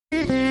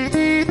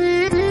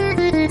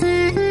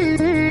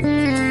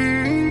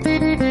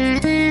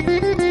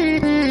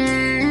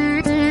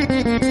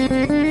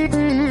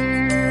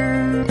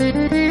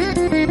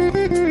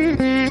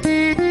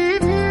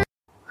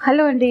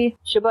అండి,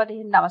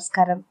 శుభోదయం,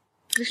 నమస్కారం.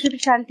 కృష్ణ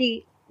ప్రశాంతి.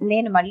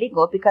 నేను మళ్ళీ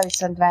గోపిక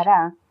విశ్వం ద్వారా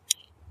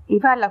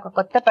ఇవాళ ఒక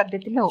కొత్త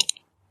పద్ధతిలో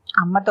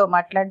అమ్మతో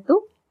మాట్లాడుతూ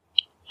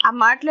ఆ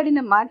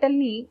మాట్లాడిన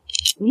మాటల్ని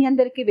మీ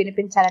అందరికీ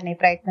వినిపించాలనే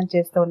ప్రయత్నం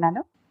చేస్తూ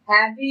ఉన్నాను.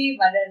 Happy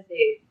mother's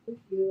day.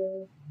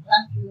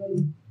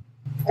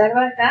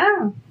 తర్వాత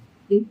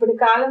ఇప్పుడు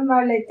కాలం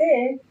వాళ్ళైతే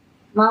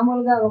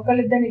మామూలుగా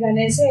ఒకళ్ళిద్దరిని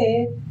కనేసే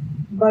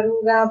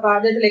బరువుగా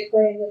బాధ్యతలు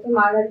ఎక్కువ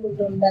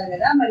మాట్లాడుకుంటూ ఉంటారు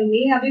కదా. మరి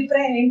నీ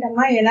అభిప్రాయం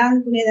ఏంటమ్మా? ఎలా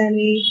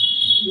అనుకునేదాన్ని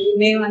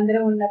మేము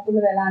అందరం ఉన్నప్పుడు?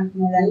 ఎలా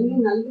అనుకునేదాన్ని?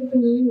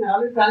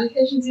 నాలుగు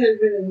క్వాలిఫికేషన్స్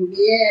అనుకునేదాన్ని.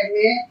 బిఏ,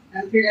 ఎంఏ,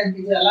 ఎంపీడీ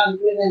అలా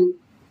అనుకునేదాన్ని.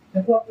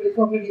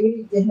 ఒక్కొక్క డిగ్రీ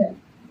ఇచ్చేసాను.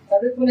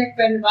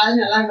 చదువుకోలేకపోయిన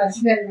బాధని అలా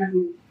మర్చిపోయాను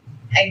అన్నమాట.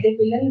 అయితే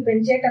పిల్లల్ని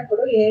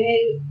పెంచేటప్పుడు ఏ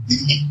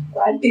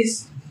క్వాలిటీస్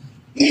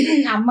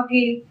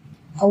అమ్మకి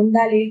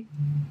ఉండాలి,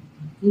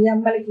 ఈ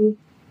అమ్మలకి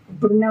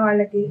ఇప్పుడున్న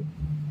వాళ్ళకి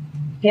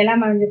ఎలా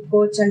మనం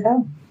చెప్పుకోవచ్చు అంటాం?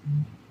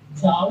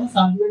 చాలా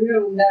సాధారణంగా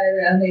ఉండాలి.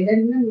 అది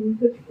ఏదైనా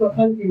ముందు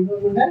కోపానికి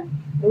ఇవ్వకుండా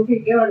ఓకే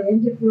వాళ్ళు ఏం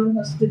చెప్తున్నారో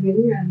ఫస్ట్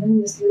విని అర్థం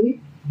చేసుకుని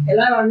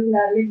ఎలా వాళ్ళని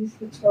దారిలో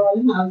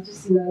తీసుకొచ్చుకోవాలని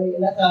ఆలోచిస్తున్నారు.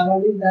 ఎలా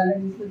కావాలి దారిలో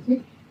తీసుకొచ్చి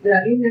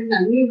అడిగినట్టు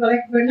అన్ని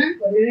ఇవ్వలేకపోయినా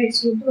కొన్ని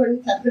ఇచ్చుకుంటూ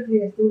వాళ్ళని సక్సెస్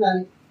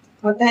చేస్తుండాలి.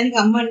 మొత్తానికి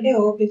అమ్మ అంటే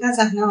ఓపిక,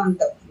 సహనం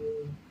అంటావు.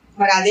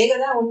 మరి అదే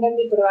కదా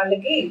ఉండండి ఇప్పుడు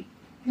వాళ్ళకి.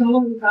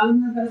 కాలం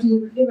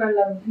బట్టి వాళ్ళ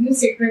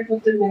వ్యూస్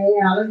ఎక్కువైపోతున్నాయి,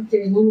 ఆలోచించే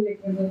విధానాలు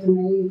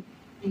ఎక్కువైపోతున్నాయి.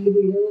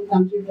 టీవీలు,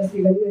 కంప్యూటర్స్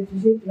ఇవన్నీ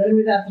వచ్చేసి పిల్లల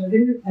మీద అసలు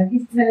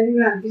తగ్గిస్తున్నారని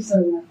కూడా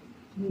అనిపిస్తుంది నాకు.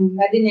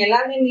 అది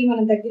ఎలాగండి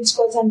మనం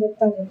తగ్గించుకోవచ్చు అని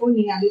చెప్తావు చెప్పు.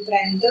 నీ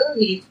అభిప్రాయంతో,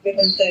 నీ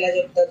ఎక్స్పీరియన్స్తో ఎలా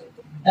చెప్తావు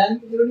చెప్పు.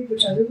 దానికి కూడా ఇప్పుడు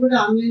చదువు కూడా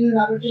ఆన్లైన్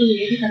కాబట్టి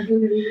ఏది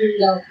కంట్రోల్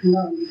ఇలా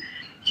అవుతుందా ఉంది.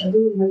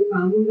 చదువు మళ్ళీ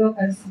మామూలుగా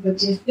పరిస్థితి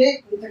వచ్చేస్తే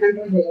కొంత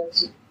కంట్రోల్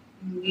చేయవచ్చు.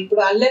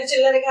 ఇప్పుడు అల్లరి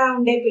చిల్లరిగా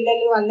ఉండే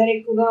పిల్లలు, అల్లరి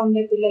ఎక్కువగా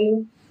ఉండే పిల్లలు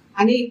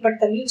అని ఇప్పటి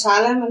తల్లి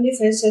చాలా మంది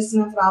ఫేస్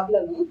చేస్తున్న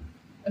ప్రాబ్లమ్.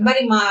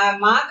 మరి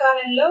మా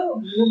కాలంలో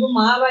నువ్వు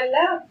మా వల్ల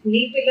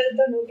నీ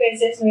పిల్లలతో నువ్వు ఫేస్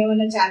చేసిన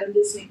ఏమైనా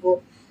ఛాలెంజెస్ నీకు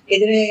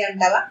ఎదురయ్యాయి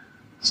అంటావా?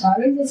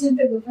 ఛాలెంజెస్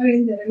అంటే గొప్ప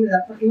ఏం జరగలేదు.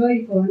 అప్పట్లో ఈ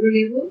ఫోన్లు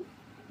లేవు,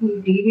 ఈ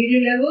టీవీలు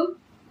లేవు,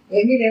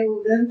 ఏమీ లేవు.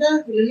 ఇదంతా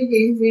పిల్లలకి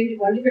ఏంటి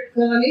వండి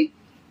పెట్టుకోవాలి,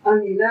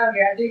 వాళ్ళు ఇలా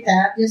వ్యాటి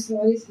తయారు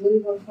చేసుకోవాలి, స్కూల్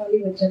కొనుక్కోవాలి,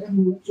 వచ్చాక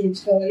హోంవర్క్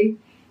చేయించుకోవాలి.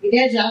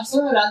 ఇదే జాబ్స్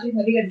రాత్రి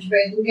 10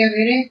 గడిచిపోయింది. ఇంకా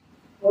వేరే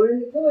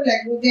ఓళ్ళకు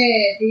లేకపోతే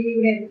టీవీ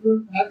కూడా ఎందుకు,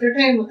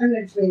 వాళ్ళతోటే మొత్తం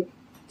గడిచిపోయింది.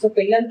 సో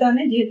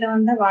పిల్లలతోనే జీవితం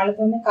అంతా,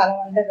 వాళ్ళతోనే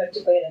కాలం అంతా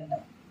గడిచిపోయేదంట.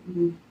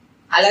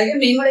 అలాగే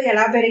మేము కూడా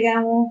ఎలా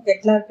పెరిగాము,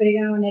 ఎట్లా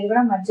పెరిగాము అనేది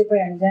కూడా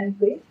మర్చిపోయాను.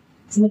 దానికి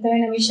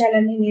సున్నితమైన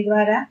విషయాలన్నీ నీ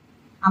ద్వారా,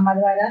 అమ్మ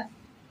ద్వారా,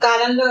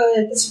 కాలంలో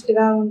ఎంత స్ట్రిక్ట్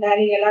గా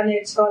ఉండాలి, ఎలా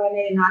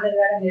నేర్చుకోవాలనేది నాన్న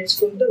ద్వారా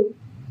నేర్చుకుంటూ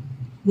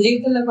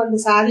జీవితంలో కొంత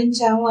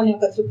సాధించాము అనే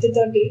ఒక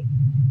తృప్తితోటి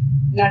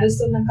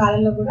నడుస్తున్న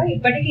కాలంలో కూడా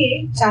ఇప్పటికీ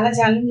చాలా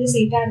ఛాలెంజెస్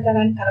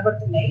ఈటాడతారని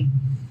కనబడుతున్నాయి.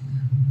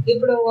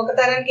 ఇప్పుడు ఒక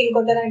తరానికి ఇంకో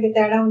తరానికి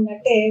తేడా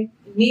ఉన్నట్టే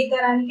మీ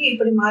తరానికి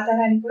ఇప్పుడు మా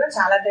తరానికి కూడా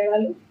చాలా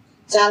తేడాలు,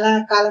 చాలా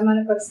కాలమాన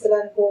పరిస్థితులు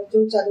అనుకోవచ్చు,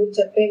 చదువు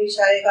చెప్పే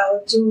విషయాలే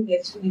కావచ్చు,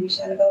 నేర్చుకునే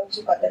విషయాలు కావచ్చు,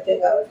 పద్ధతులే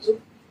కావచ్చు,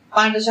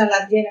 పాఠశాల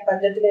అధ్యయన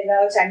పద్ధతులే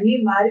కావచ్చు, అన్ని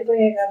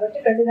మారిపోయాయి. కాబట్టి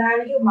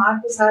ప్రతిదానికి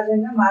మార్పు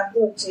సహజంగా మారుతూ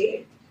వచ్చాయి.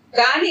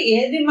 కానీ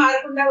ఏది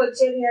మారకుండా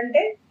వచ్చేది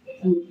అంటే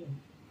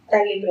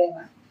తల్లి ప్రేమ.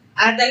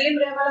 ఆ తల్లి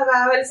ప్రేమలో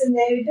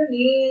కావాల్సింది ఏమిటో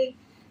నీ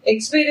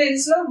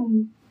ఎక్స్పీరియన్స్ లో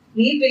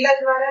నీ పిల్లల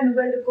ద్వారా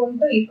నువ్వు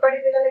ఎదుర్కొంటూ ఇప్పటి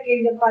పిల్లలకి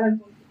ఏం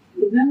చెప్పాలనుకుంటున్నాను?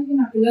 నిజానికి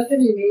నా పిల్లలతో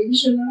నేను ఏ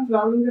విషయంలో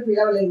ప్రాబ్లమ్ గా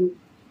పిలవలేదు.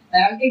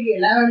 ఫ్యామిలీకి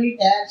ఎలా వెళ్ళి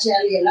తయారు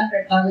చేయాలి, ఎలా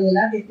పెట్టాలి,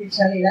 ఎలా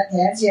తెప్పించాలి, ఎలా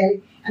తయారు చేయాలి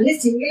అన్ని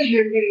సింగిల్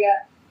హ్యాండెడ్ గా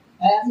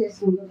తయారు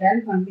చేసుకుంటూ టైం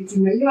పంపించి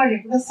మళ్ళీ వాళ్ళు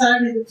ఎప్పుడు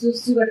వస్తారని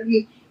చూస్తూ వాడికి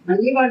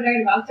మళ్ళీ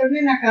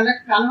వాళ్ళతోనే నా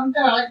కాలం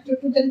అంతా వాళ్ళకి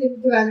చుట్టూ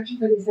తిరుగుతూ వాళ్ళకి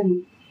పనిస్తాను.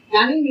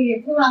 కానీ నేను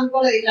ఎప్పుడు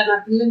అనుకోలేదు ఇట్లా నా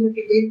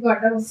పిల్లలకి దేనికి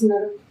అడ్డం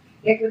వస్తున్నారు,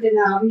 లేకపోతే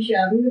నా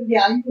అభివృద్ధి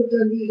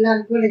ఆగిపోతుంది ఇలా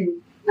అనుకోలేదు.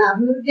 నా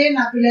అభివృద్ధి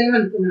నా పిల్లలు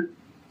అనుకున్నాను.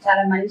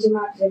 చాలా మంచి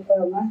మాట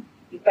చెప్పావమ్మా.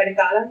 ఇప్పటి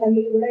కాలం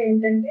తల్లులు కూడా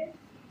ఏంటంటే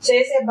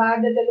చేసే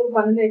బాధ్యతలు,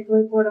 పనులు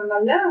ఎక్కువైపోవడం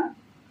వల్ల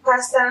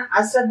కాస్త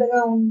అశ్రద్ధగా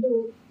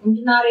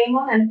ఉంటున్నారేమో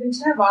అని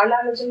అనిపించినా వాళ్ళ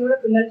ఆలోచన కూడా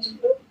పిల్లల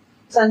చుట్టూ,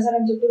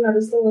 సంసారం చుట్టూ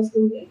నడుస్తూ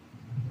వస్తుంది.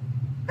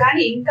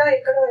 కానీ ఇంకా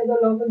ఎక్కడో ఏదో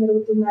లోపం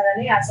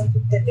జరుగుతున్నారని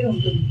అసంతృప్తి అయితే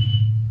ఉంటుంది.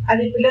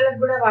 అది పిల్లలకు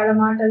కూడా వాళ్ళ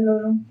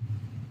మాటల్లోనూ,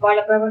 వాళ్ళ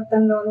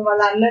ప్రవర్తనలోను,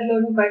 వాళ్ళ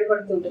అల్లరిలోనూ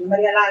బయటపడుతుంటుంది.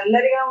 మరి అలా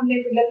అల్లరిగా ఉండే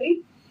పిల్లల్ని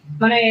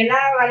మనం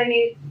ఎలా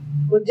వాళ్ళని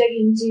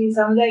ఉజ్జగించి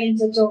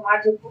సముదాయించో మాట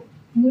చెప్పు.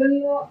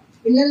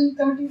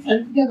 పిల్లలతో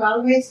సరిగ్గా వాళ్ళ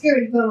వయసుకే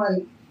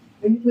వెళ్ళిపోవాలి.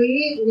 వెళ్ళిపోయి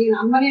నేను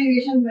అమ్మనే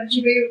విషయం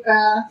మర్చిపోయి ఒక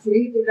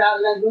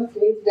స్నేహితురాళ్ళలో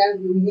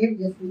బిహేవ్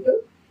చేసుకుంటూ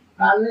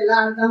వాళ్ళు ఎలా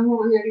ఆడతాము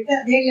అని అడిగితే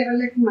అదే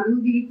లెవెల్కి మనం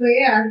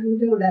దిగిపోయి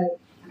ఆడుకుంటూ ఉండాలి.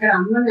 అక్కడ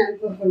అమ్మని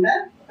అనుకోకుండా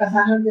ఒక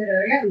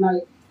సహోదరుగా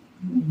ఉండాలి.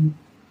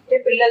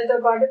 పిల్లలతో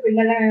పాటు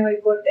పిల్లలు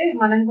అయిపోతే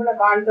మనం కూడా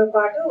వాళ్ళతో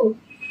పాటు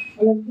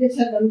వాళ్ళ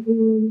ఉద్దేశాలు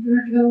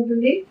అనుకుంటున్నట్టుగా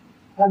ఉంటుంది.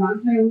 వాళ్ళ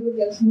మనసులో ఏమో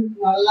తెలుసుకుంటూ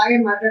వాళ్ళలాగే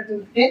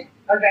మాట్లాడుతుంటే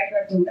వాళ్ళు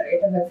బయటపడుతుంటారు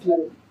ఏదో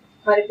దశలో.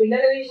 మరి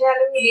పిల్లల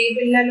విషయాలు, ఈ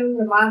పిల్లలు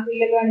మా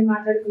పిల్లలు అని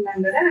మాట్లాడుకున్నాం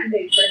కదా. అంటే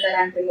ఇప్పటి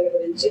తరాని పిల్లల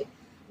గురించి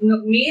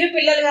మీరు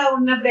పిల్లలుగా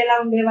ఉన్నప్పుడు ఎలా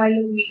ఉండేవాళ్ళు,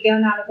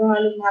 మీకేమైనా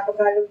అనుభవాలు,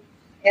 జ్ఞాపకాలు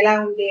ఎలా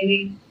ఉండేవి?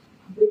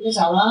 అప్పుడు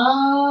చాలా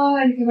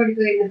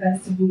వెనకబడిపోయిన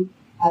పరిస్థితి.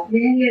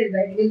 అప్పుడేం లేదు,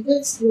 బయటకు వెళ్తే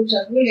స్కూల్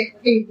చదువు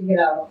లేకపోతే ఇంటికి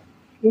రావడం,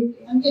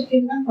 అంతే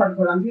తిన్నాం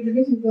పడుకోవడం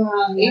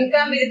ఇంకా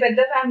మీది పెద్ద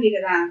ఫ్యామిలీ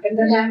కదా, పెద్ద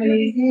ఫ్యామిలీ.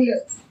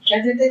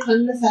 లేకపోతే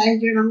పనులు సాయం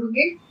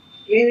చేయడానికి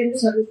లేదంటే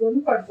చదువుకొని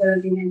పడుకోవడం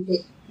తినంటే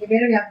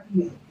వేరే వ్యాపారం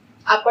లేదు.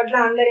 అప్పట్లో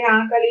అందరి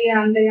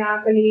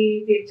ఆకలి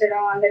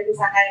తీర్చడం, అందరికి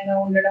సహాయంగా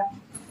ఉండడం,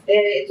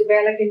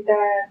 వేళకింత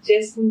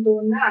చేసుకుంటూ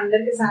ఉన్న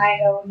అందరికి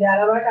సహాయంగా ఉండే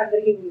అలవాటు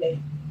అందరికీ ఉండేది.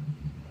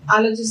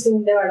 ఆలోచిస్తూ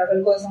ఉండేవాడు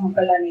ఒకరి కోసం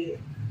ఒకళ్ళు అనేది.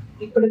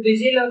 ఇప్పుడు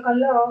బిజీ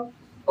లోకంలో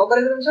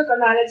ఒకరి గురించి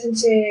ఒకళ్ళు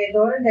ఆలోచించే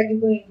ధోరణి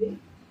తగ్గిపోయింది.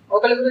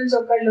 ఒకరి గురించి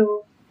ఒకళ్ళు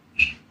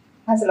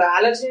అసలు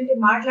ఆలోచన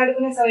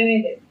మాట్లాడుకునే సమయమే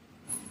లేదు.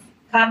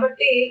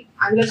 కాబట్టి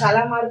అందులో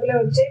చాలా మార్పులే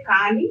వచ్చాయి.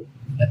 కానీ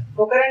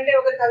ఒకరంటే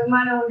ఒకరికి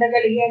అభిమానం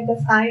ఉండగలిగేంత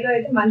స్థాయిలో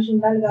అయితే మనిషి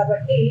ఉండాలి.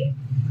 కాబట్టి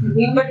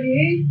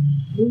ఇప్పటికీ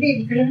ఉంది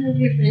ఇక్కడ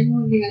టైం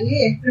ఉంది, కానీ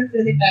ఎక్కడ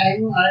టైం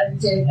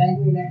ఆలోచించే టైం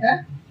లేక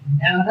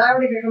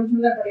హడావుడి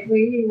ప్రపంచంలో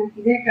పడిపోయి నాకు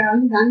ఇదే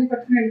కావాలి దాన్ని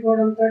పట్టుకుని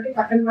వెళ్ళిపోవడంతో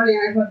పక్కన వాళ్ళు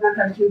ఏమైపోతున్నా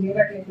కలిసి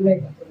లేకుండా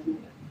అయిపోతుంది.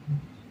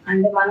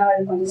 అంటే మనం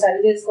అది కొంచెం సరి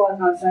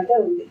చేసుకోవాల్సిన అవసరం అయితే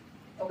ఉంది.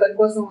 ఒకరి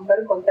కోసం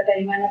ఒకరు కొంత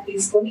టైం అయినా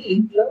తీసుకొని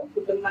ఇంట్లో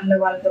కుటుంబంలో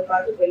వాళ్ళతో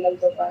పాటు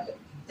పిల్లలతో పాటు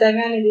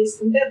సమయాన్ని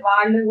తీసుకుంటే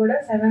వాళ్ళు కూడా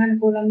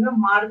సమయానుకూలంగా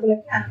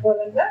మార్పులకి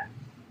అనుకూలంగా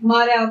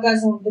మారే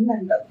అవకాశం ఉంటుంది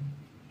అంటావు.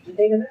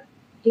 అంతే కదా.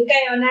 ఇంకా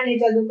ఏమన్నా నీ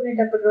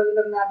చదువుకునేటప్పుడు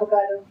రోజుల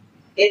జ్ఞాపకాలు,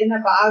 ఏదైనా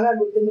బాగా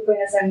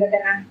గుర్తుండిపోయిన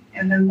సంఘటన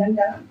ఏమన్నా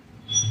ఉందంటావా?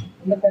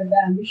 పెద్ద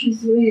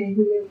అంబిషన్స్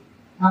ఏమీ లేవు.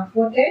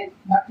 కాకపోతే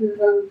డాక్టర్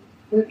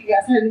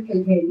అసలు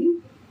వెళ్ళిపోయింది.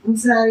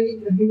 ఒకసారి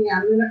గృహిణి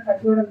అందులో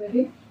కట్టుకోవడం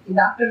పెట్టి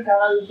డాక్టర్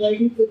కావాలని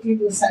పోయి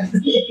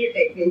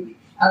అయిపోయింది.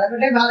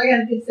 అదొకటే బాగా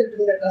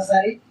అనిపిస్తుంటుంది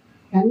ఒకసారి,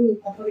 కానీ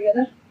తప్పదు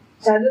కదా.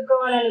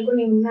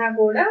 చదువుకోవాలనుకుని ఉన్నా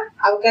కూడా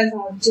అవకాశం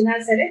వచ్చినా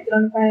సరే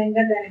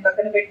తృణప్రాయంగా దాన్ని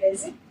పక్కన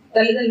పెట్టేసి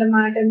తల్లిదండ్రుల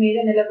మాట మీద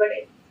నిలబడి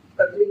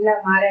గృహిలా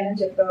మారానని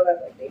చెప్పావు.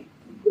 కాబట్టి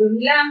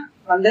గృహిలా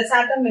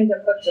 100% మేము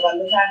చెప్పచ్చు,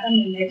 100%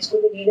 మేము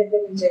నేర్చుకుంది నీ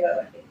దగ్గర నుంచే.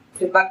 కాబట్టి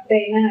ఇటు భక్తి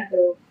అయినా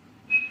అటు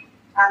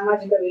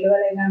సామాజిక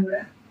విలువలైనా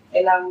కూడా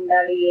ఎలా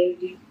ఉండాలి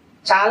ఏంటి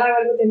చాలా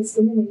వరకు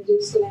తెలుసుకుని నేను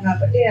చూసుకున్నాను.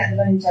 కాబట్టి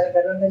అందులో నేను చాలా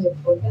గర్వంగా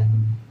చెప్పుకుంటాను.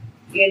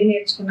 ఏది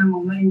నేర్చుకున్నా మా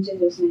అమ్మ నుంచే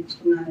చూసి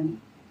నేర్చుకున్నానని.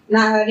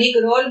 నీకు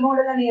రోల్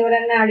మోడల్ అని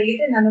ఎవరన్నా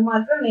అడిగితే నన్ను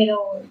మాత్రం నేను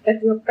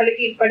ప్రతి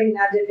ఒక్కరికి ఇప్పటి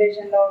నా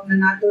జనరేషన్ లో ఉన్న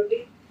నాతోటి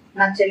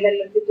నా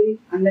చెల్లెళ్ళకి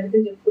అందరితో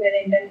చెప్పుకునేది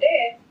ఏంటంటే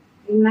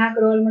నాకు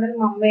రోల్ మోడల్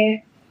మా అమ్మే,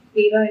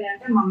 హీరోయిన్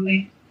అంటే మా అమ్మే,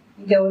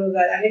 ఇంకెవరు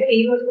కాదు. అందుకే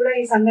ఈ రోజు కూడా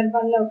ఈ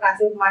సందర్భంలో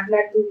కాసేపు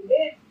మాట్లాడుతూ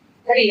ఉంటే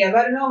సరే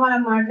ఎవరినో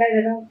మనం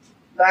మాట్లాడడం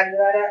వారి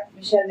ద్వారా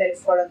విషయాలు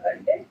తెలుసుకోవడం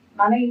కంటే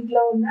మన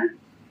ఇంట్లో ఉన్న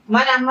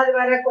మన అమ్మ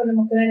ద్వారా కొన్ని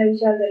ముఖ్యమైన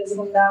విషయాలు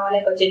తెలుసుకుందాం అనే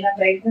ఒక చిన్న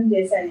ప్రయత్నం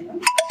చేశాను నేను.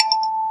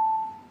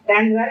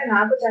 దాని ద్వారా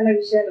నాకు చాలా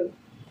విషయాలు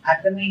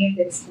అర్థమయ్యే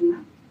తెలుసుకున్నా.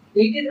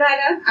 వీటి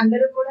ద్వారా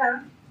అందరూ కూడా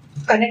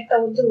కనెక్ట్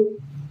అవుతూ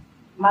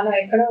మనం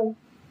ఎక్కడో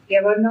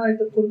ఎవరినో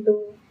ఎత్తుక్కుంటూ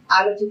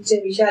ఆలోచించే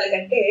విషయాల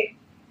కంటే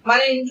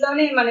మన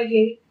ఇంట్లోనే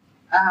మనకి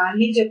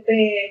అన్ని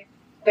చెప్పే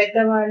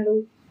పెద్దవాళ్ళు,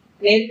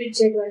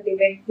 నేర్పించేటువంటి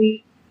వ్యక్తి,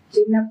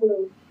 చిన్నప్పుడు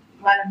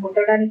మనం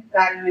పుట్టడానికి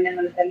కారణమైన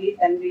మన తల్లి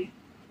తండ్రి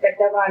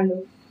పెద్దవాళ్ళు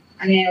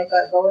అనే ఒక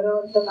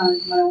గౌరవంతో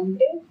మనం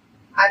ఉంటే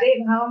అదే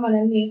భావం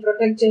మనల్ని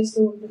ప్రొటెక్ట్ చేస్తూ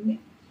ఉంటుంది.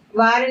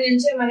 వారి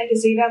నుంచే మనకి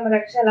శ్రీరామ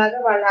రక్ష లాగా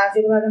వాళ్ళ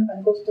ఆశీర్వాదం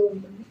పనికొస్తూ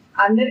ఉంటుంది.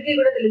 అందరికీ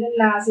కూడా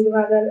తల్లిదండ్రుల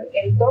ఆశీర్వాదాలు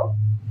ఎంతో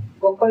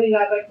గొప్పవి.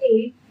 కాబట్టి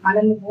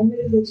మనల్ని భూమి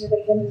మీద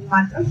తెచ్చగలిగిన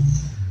మాత్రం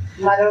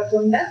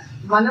మరవకుండా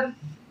మనం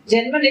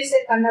జన్మనిస్తే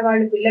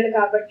కన్నవాళ్ళు పిల్లలు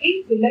కాబట్టి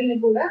పిల్లల్ని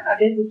కూడా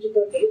అదే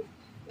దృష్టితోటి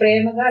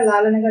ప్రేమగా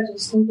లాలనగా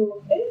చూసుకుంటూ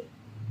ఉంటే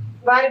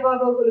వారి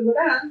బాగోగులు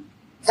కూడా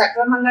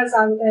సక్రమంగా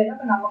సాగుతాయని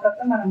ఒక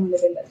నమ్మకంతో మనం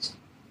ముందుకు వెళ్ళచ్చు.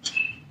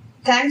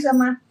 థ్యాంక్స్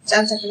అమ్మా,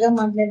 చాలా చక్కగా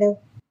మాట్లాడావు.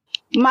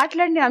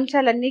 మాట్లాడిన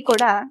అంశాలన్నీ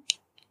కూడా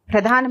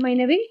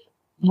ప్రధానమైనవి,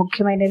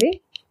 ముఖ్యమైనవి,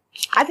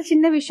 అతి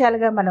చిన్న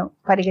విషయాలుగా మనం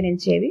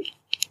పరిగణించేవి,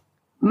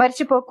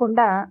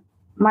 మర్చిపోకుండా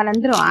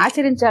మనందరం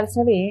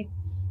ఆచరించాల్సినవి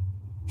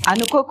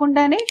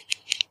అనుకోకుండానే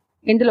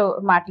ఇందులో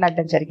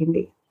మాట్లాడడం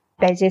జరిగింది.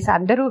 దయచేసి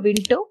అందరూ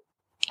వింటూ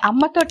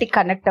అమ్మతోటి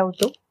కనెక్ట్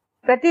అవుతూ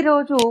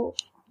ప్రతిరోజు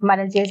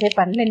మనం చేసే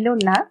పనులు ఎన్ని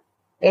ఉన్నా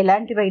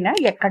ఎలాంటివైనా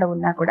ఎక్కడ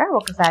ఉన్నా కూడా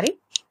ఒకసారి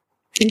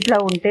ఇంట్లో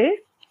ఉంటే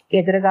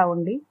ఎదురుగా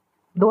ఉండి,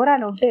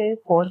 దూరాన్ని ఉంటే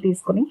ఫోన్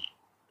తీసుకుని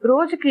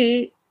రోజుకి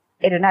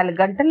 24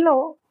 గంటల్లో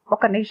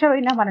 1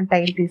 నిమిషమైనా మనం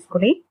టైం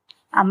తీసుకుని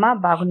అమ్మ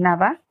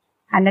బాగున్నావా,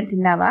 అన్నం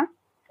తిన్నావా,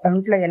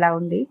 ఒంట్లో ఎలా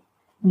ఉంది,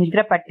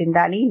 నిద్ర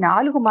పట్టిందా అని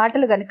 4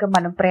 మాటలు కనుక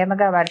మనం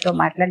ప్రేమగా వారితో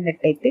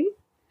మాట్లాడినట్టయితే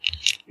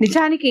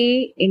నిజానికి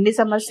ఎన్ని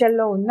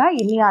సమస్యల్లో ఉన్నా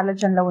ఎన్ని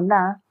ఆలోచనలో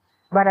ఉన్నా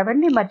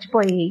వారవన్నీ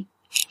మర్చిపోయి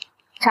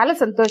చాలా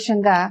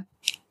సంతోషంగా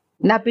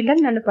నా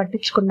పిల్లలు నన్ను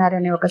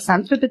పట్టించుకున్నారనే ఒక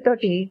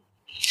సంతృప్తితోటి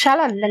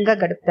చాలా అందంగా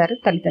గడుపుతారు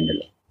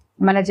తల్లిదండ్రులు.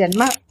 మన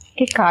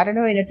జన్మకి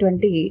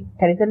కారణమైనటువంటి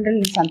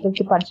తల్లిదండ్రులను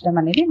సంతృప్తిపరచడం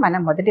అనేది మన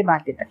మొదటి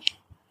బాధ్యత.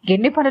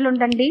 ఎన్ని పనులు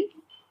ఉండండి,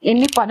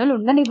 ఎన్ని పనులు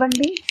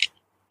ఉండనివ్వండి,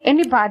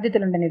 ఎన్ని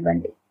బాధ్యతలు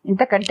ఉండనివ్వండి,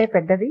 ఇంతకంటే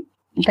పెద్దది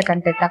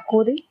ఇంతకంటే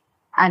తక్కువది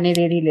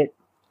అనేది ఏదీ లేదు.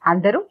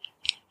 అందరూ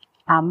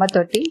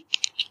అమ్మతోటి,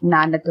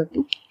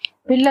 నాన్నతోటి,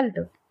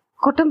 పిల్లలతో,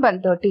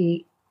 కుటుంబంతో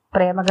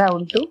ప్రేమగా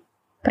ఉంటూ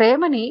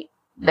ప్రేమని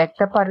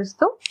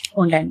వ్యక్తపరుస్తూ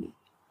ఉండండి.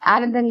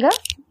 ఆనందంగా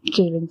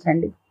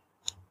జీవించండి.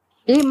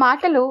 ఈ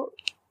మాటలు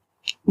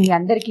మీ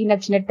అందరికీ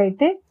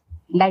నచ్చినట్టయితే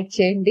లైక్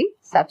చేయండి,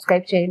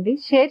 సబ్స్క్రైబ్ చేయండి,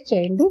 షేర్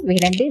చేయండి,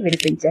 వినండి,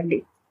 వినిపించండి.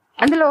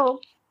 అందులో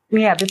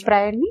మీ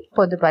అభిప్రాయాన్ని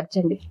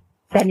పొందుపరచండి.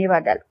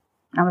 ధన్యవాదాలు.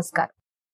 నమస్కారం.